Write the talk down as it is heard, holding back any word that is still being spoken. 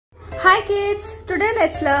Hi kids, today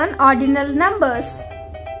let's learn ordinal numbers.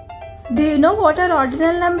 Do you know what are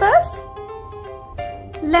ordinal numbers?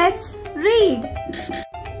 Let's read.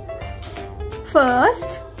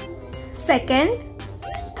 First, second,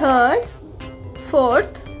 third,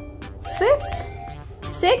 fourth, fifth,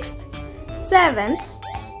 sixth, seventh,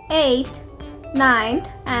 eighth, ninth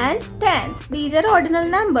and 10th. These are ordinal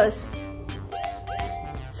numbers.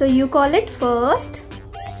 So you call it first,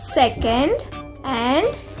 second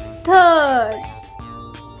and third.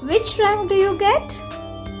 Which rank do you get?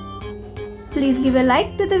 Please give a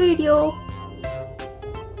like to the video.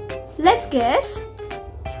 Let's guess.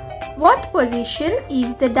 What position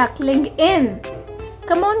is the duckling in?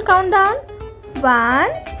 Come on, count down. 1,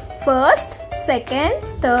 first, second,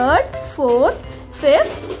 third, fourth,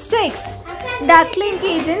 fifth, sixth. Duckling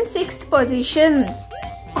is in 6th position.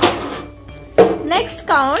 Next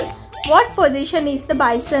count. What position is the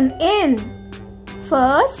bison in?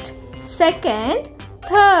 First, second,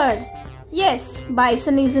 third. Yes,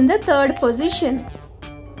 bison is in the 3rd position.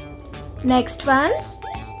 Next one.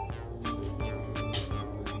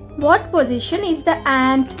 What position is the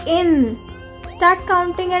ant in? Start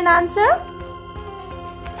counting and answer.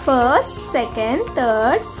 First, second,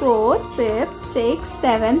 third, fourth, fifth, sixth,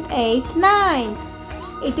 seventh, eighth, ninth.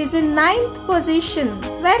 It is in 9th position.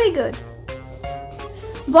 Very good.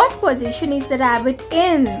 What position is the rabbit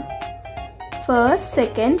in? First,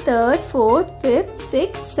 second, third, fourth, fifth,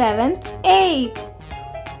 sixth, seventh, eighth.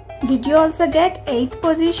 Did you also get 8th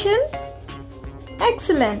position?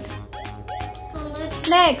 Excellent.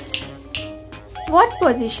 Next, what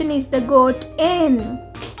position is the goat in?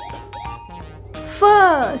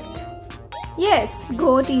 First. Yes,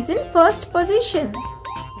 goat is in 1st position.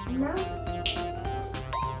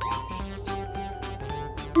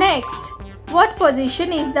 Next, what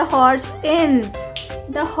position is the horse in?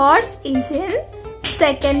 The horse is in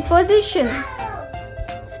 2nd position.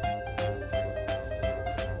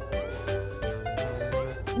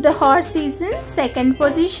 The horse is in 2nd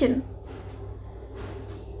position.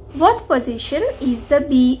 What position is the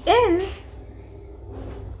bee in?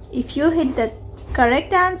 If you hit the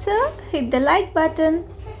correct answer, hit the like button.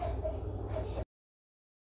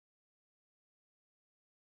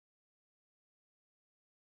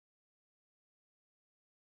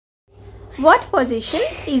 What position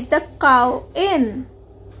is the cow in?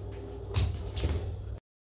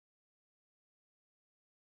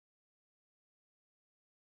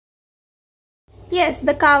 Yes,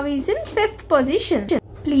 the cow is in 5th position.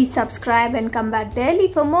 Please subscribe and come back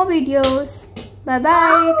daily for more videos. Bye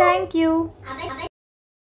bye. Thank you.